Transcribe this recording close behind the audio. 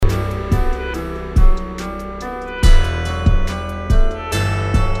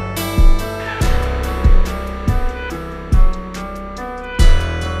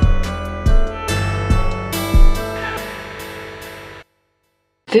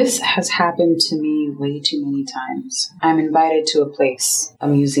This has happened to me way too many times. I'm invited to a place, a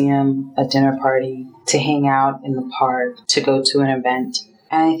museum, a dinner party, to hang out in the park, to go to an event.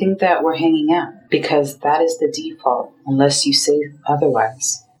 And I think that we're hanging out because that is the default unless you say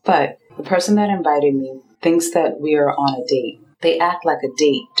otherwise. But the person that invited me thinks that we are on a date. They act like a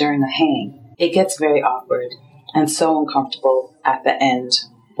date during a hang. It gets very awkward and so uncomfortable at the end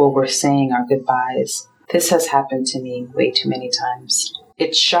where we're saying our goodbyes. This has happened to me way too many times.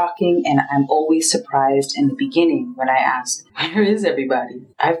 It's shocking, and I'm always surprised in the beginning when I ask, where is everybody?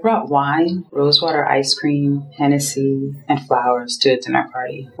 I've brought wine, rosewater ice cream, Hennessy, and flowers to a dinner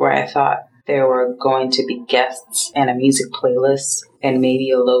party where I thought there were going to be guests and a music playlist and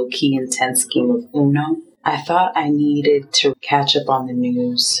maybe a low-key intense game of Uno. I thought I needed to catch up on the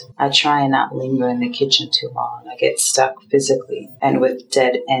news. I try and not linger in the kitchen too long. I get stuck physically and with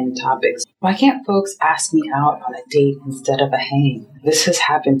dead-end topics. Why can't folks ask me out on a date instead of a hang? This has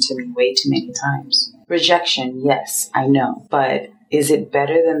happened to me way too many times. Rejection, yes, I know. But is it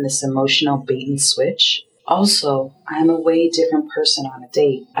better than this emotional bait and switch? Also, I'm a way different person on a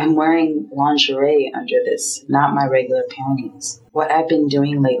date. I'm wearing lingerie under this, not my regular panties. What I've been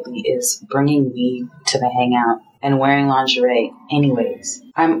doing lately is bringing weed to the hangout and wearing lingerie anyways.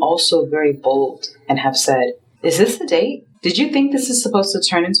 I'm also very bold and have said, is this a date? Did you think this is supposed to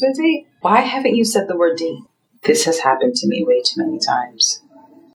turn into a date? Why haven't you said the word date? This has happened to me way too many times.